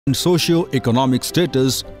and socio-economic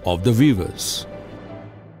status of the weavers.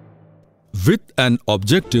 With an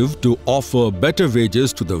objective to offer better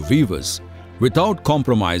wages to the weavers without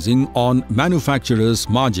compromising on manufacturers'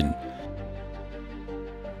 margin,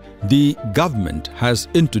 the government has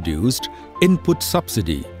introduced input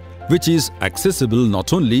subsidy, which is accessible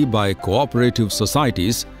not only by cooperative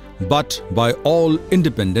societies but by all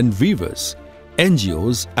independent weavers,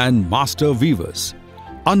 NGOs and master weavers.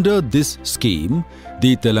 Under this scheme,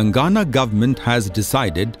 the Telangana government has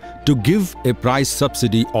decided to give a price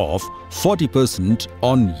subsidy of 40%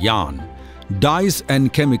 on yarn, dyes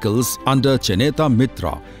and chemicals under Chaneta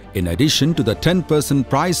Mitra, in addition to the 10%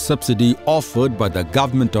 price subsidy offered by the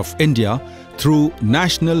Government of India through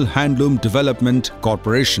National Handloom Development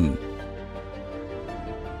Corporation.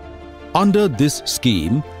 Under this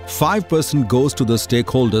scheme, 5% goes to the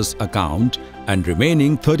stakeholders' account and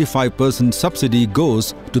remaining 35% subsidy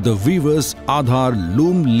goes to the weavers' Aadhaar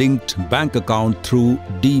loom-linked bank account through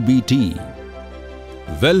DBT.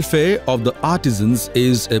 Welfare of the artisans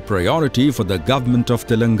is a priority for the government of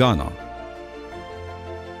Telangana.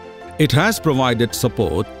 It has provided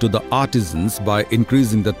support to the artisans by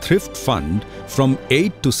increasing the thrift fund from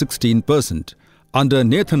 8 to 16% under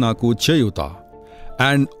Nethanaku Cheyuta,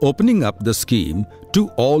 and opening up the scheme to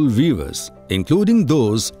all weavers, including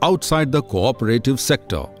those outside the cooperative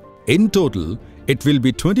sector. In total, it will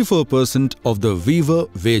be 24% of the weaver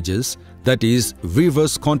wages, that is,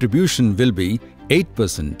 weavers' contribution will be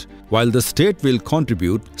 8%, while the state will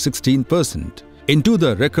contribute 16% into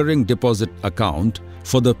the recurring deposit account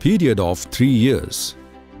for the period of 3 years.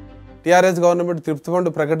 TRS government thrift fund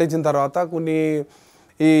ప్రకటించిన తర్వాత కొన్ని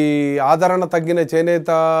ఈ ఆదరణ తగ్గిన చేనేత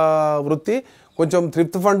వృత్తి కొంచెం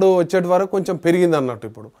thrift fund వచ్చేటి వరకు కొంచెం పెరిగింది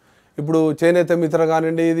అన్నట్టు. ఇప్పుడు చేనేత మిత్ర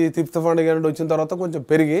కానివ్వండి, ఇది థ్రిఫ్ట్ ఫండ్ కానివ్వండి వచ్చిన తర్వాత కొంచెం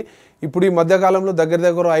పెరిగి ఇప్పుడు ఈ మధ్యకాలంలో దగ్గర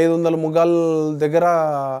 500 ముగ్గాల దగ్గర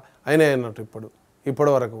అయినాయి అన్నట్టు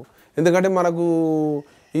ఇప్పటి వరకు. ఎందుకంటే మనకు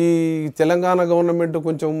ఈ తెలంగాణ గవర్నమెంట్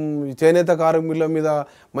కొంచెం చేనేత కార్మికుల మీద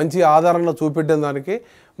మంచి ఆదరణ చూపెట్టిన దానికి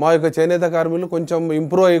మా యొక్క చేనేత కార్మికులు కొంచెం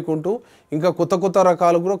ఇంప్రూవ్ అయ్యుకుంటూ ఇంకా కొత్త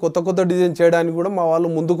రకాలు కూడా కొత్త డిజైన్ చేయడానికి కూడా మా వాళ్ళు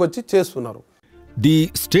ముందుకొచ్చి చేస్తున్నారు. The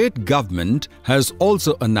state government has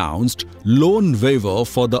also announced loan waiver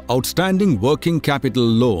for the outstanding working capital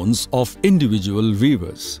loans of individual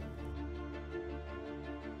weavers.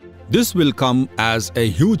 This will come as a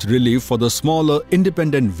huge relief for the smaller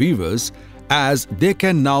independent weavers, as they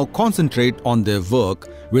can now concentrate on their work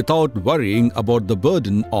without worrying about the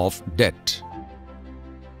burden of debt.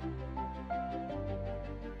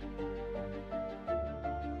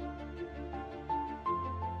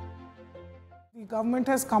 The government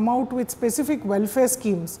has come out with specific welfare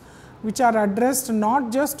schemes which are addressed not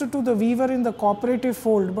just to the weaver in the cooperative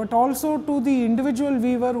fold but also to the individual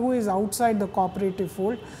weaver who is outside the cooperative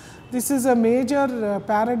fold. This is a major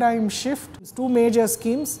paradigm shift. Two major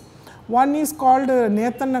schemes. One is called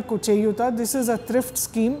Nethanaku Cheyuta. This is a thrift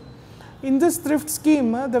scheme. In this thrift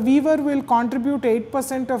scheme, the weaver will contribute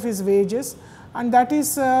 8% of his wages, and that is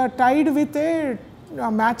tied with a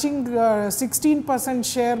matching 16%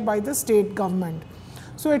 share by the state government.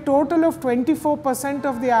 So a total of 24%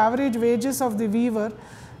 of the average wages of the weaver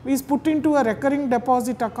is put into a recurring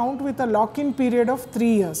deposit account with a lock-in period of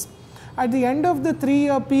 3 years. At the end of the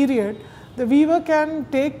 3-year period, the weaver can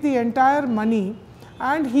take the entire money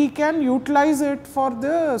and he can utilize it for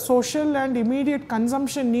the social and immediate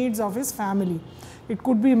consumption needs of his family. It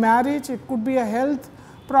could be marriage, it could be a health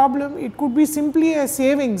problem, it could be simply a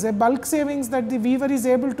savings, a bulk savings that the weaver is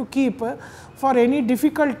able to keep for any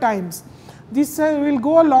difficult times. This will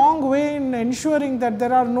go a long way in ensuring that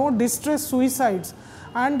there are no distress suicides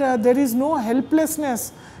and there is no helplessness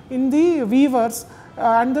in the weavers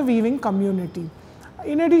and the weaving community.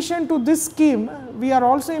 In addition to this scheme, we are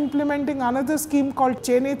also implementing another scheme called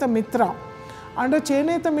Chaneta Mitra. Under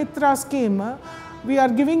Chaneta Mitra scheme, we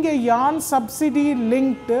are giving a yarn subsidy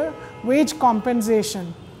linked wage compensation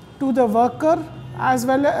to the worker as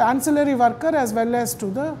well as ancillary worker as well as to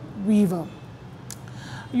the weaver.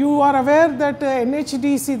 You are aware that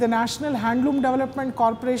NHDC, the National Handloom Development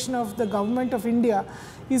Corporation of the Government of India,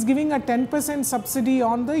 is giving a 10% subsidy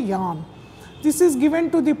on the yarn. This is given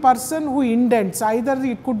to the person who indents. Either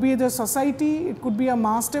it could be the society, it could be a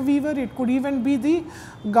master weaver, it could even be the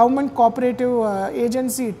government cooperative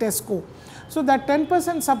agency, TESCO. So that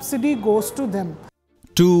 10% subsidy goes to them.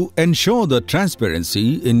 To ensure the transparency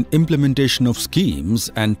in implementation of schemes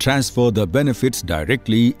and transfer the benefits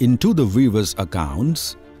directly into the weavers'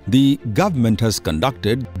 accounts, the government has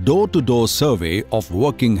conducted door-to-door survey of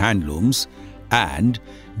working handlooms and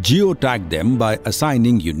geotagged them by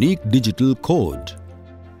assigning unique digital code.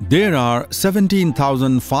 There are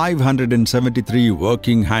 17,573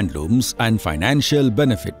 working handlooms and financial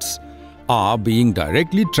benefits are being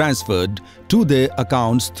directly transferred to their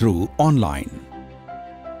accounts through online.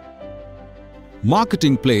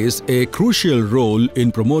 Marketing plays a crucial role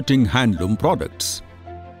in promoting handloom products.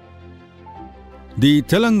 The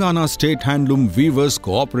Telangana State Handloom Weavers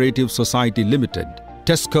Cooperative Society Limited,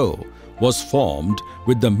 TESCO, was formed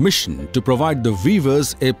with the mission to provide the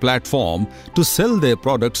weavers a platform to sell their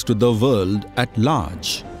products to the world at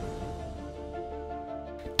large.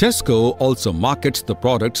 TESCO also markets the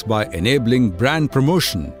products by enabling brand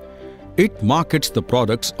promotion. It markets the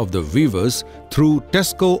products of the weavers through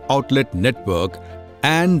TESCO Outlet Network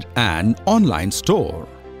and an online store.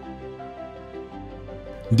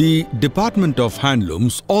 The Department of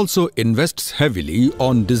Handlooms also invests heavily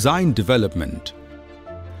on design development,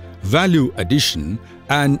 value addition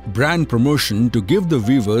and brand promotion to give the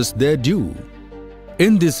weavers their due.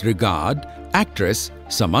 In this regard, actress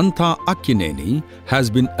Samantha Akkineni has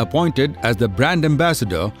been appointed as the brand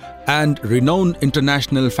ambassador and renowned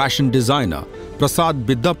international fashion designer Prasad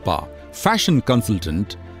Bidappa, fashion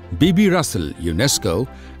consultant, B.B. Russell, UNESCO,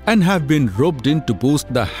 and have been roped in to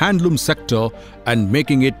boost the handloom sector and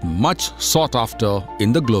making it much sought after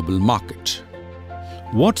in the global market.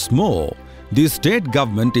 What's more, the state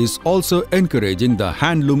government is also encouraging the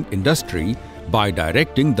handloom industry by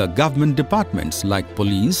directing the government departments like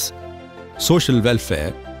police, social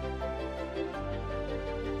welfare,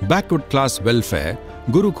 backward class welfare,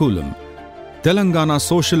 Gurukulam, Telangana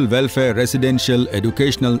Social Welfare Residential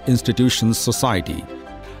Educational Institutions Society,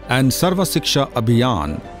 and Sarva Siksha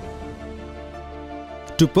Abhiyan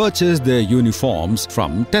to purchase their uniforms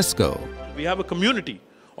from TESCO. We have a community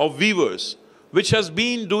of weavers which has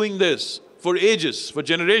been doing this for ages, for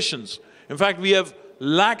generations. In fact, we have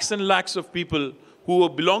lakhs and lakhs of people who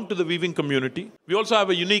belong to the weaving community. We also have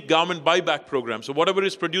a unique government buyback program. So whatever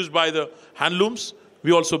is produced by the handlooms,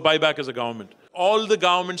 we also buy back as a government. All the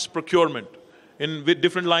government's procurement with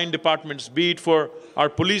different line departments, be it for our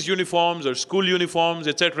police uniforms or school uniforms,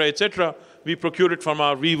 etc., we procure it from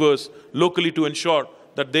our weavers locally to ensure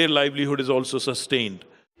that their livelihood is also sustained.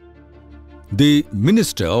 The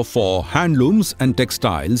Minister for Handlooms and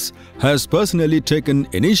Textiles has personally taken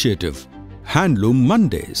initiative, Handloom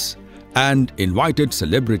Mondays, and invited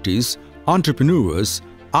celebrities, entrepreneurs,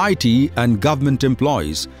 IT and government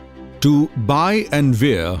employees to buy and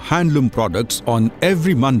wear handloom products on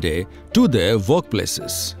every Monday to their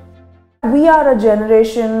workplaces. We are a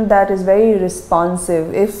generation that is very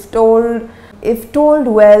responsive. If told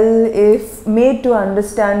well, if made to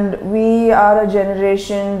understand, we are a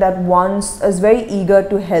generation that is very eager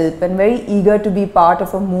to help and very eager to be part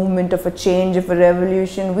of a movement, of a change, of a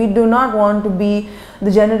revolution. We do not want to be the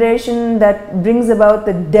generation that brings about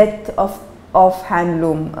the death of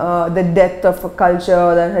handloom, the death of a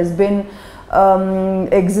culture that has been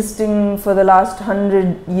existing for the last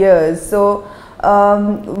 100 years. So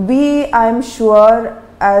I'm sure,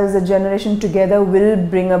 as a generation together, will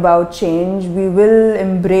bring about change. We will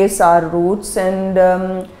embrace our roots, and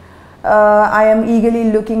I am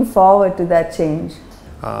eagerly looking forward to that change.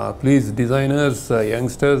 Please, designers,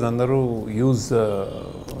 youngsters, andaru use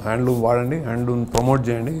handloom vaadandi, handloom promote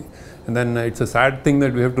cheyandi. And then it's a sad thing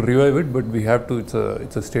that we have to revive it, but we have to.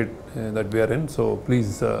 It's a state that we are in. So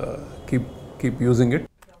please keep using it.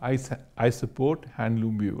 I support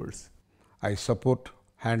handloom weavers. I support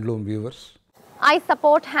handloom weavers. I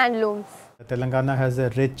support handlooms. Telangana has a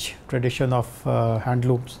rich tradition of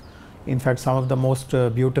handlooms. In fact, some of the most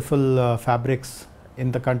beautiful fabrics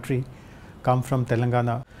in the country come from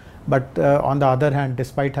Telangana. But on the other hand,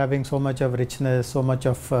 despite having so much of richness, so much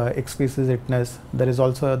of exquisiteness, there is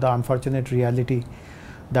also the unfortunate reality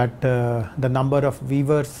that the number of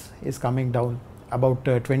weavers is coming down. About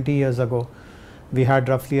 20 years ago, we had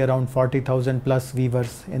roughly around 40,000 plus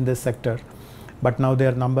weavers in this sector. But now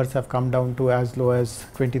their numbers have come down to as low as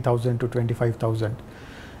 20,000 to 25,000.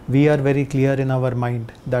 We are very clear in our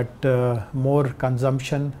mind that more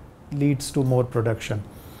consumption leads to more production.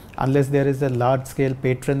 Unless there is a large scale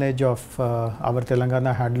patronage of our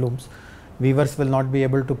Telangana handlooms, weavers will not be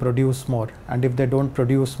able to produce more. And if they don't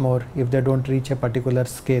produce more, if they don't reach a particular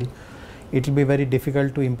scale, it will be very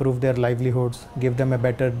difficult to improve their livelihoods, give them a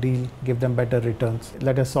better deal, give them better returns.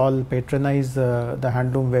 Let us all patronize the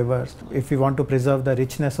handloom weavers if we want to preserve the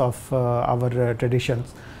richness of our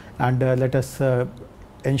traditions, and let us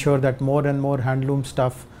ensure that more and more handloom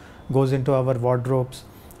stuff goes into our wardrobes.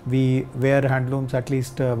 We wear handlooms at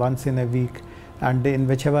least once in a week, and in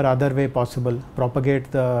whichever other way possible,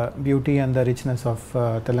 propagate the beauty and the richness of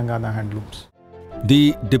Telangana handlooms.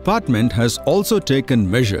 The department has also taken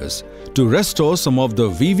measures to restore some of the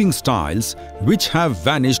weaving styles which have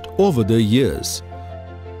vanished over the years.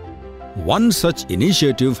 One such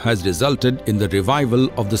initiative has resulted in the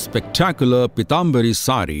revival of the spectacular Pitambari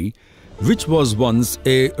sari, which was once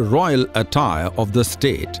a royal attire of the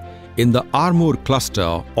state in the Armoor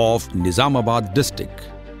cluster of Nizamabad district.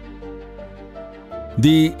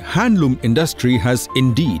 The handloom industry has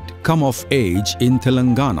indeed come of age in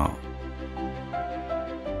Telangana.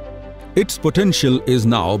 Its potential is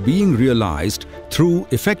now being realized through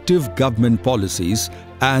effective government policies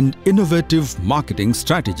and innovative marketing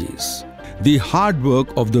strategies. The hard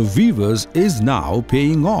work of the weavers is now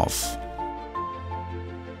paying off.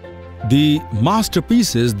 The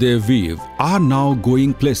masterpieces they weave are now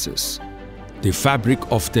going places. The fabric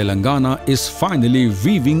of Telangana is finally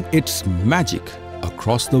weaving its magic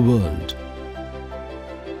across the world.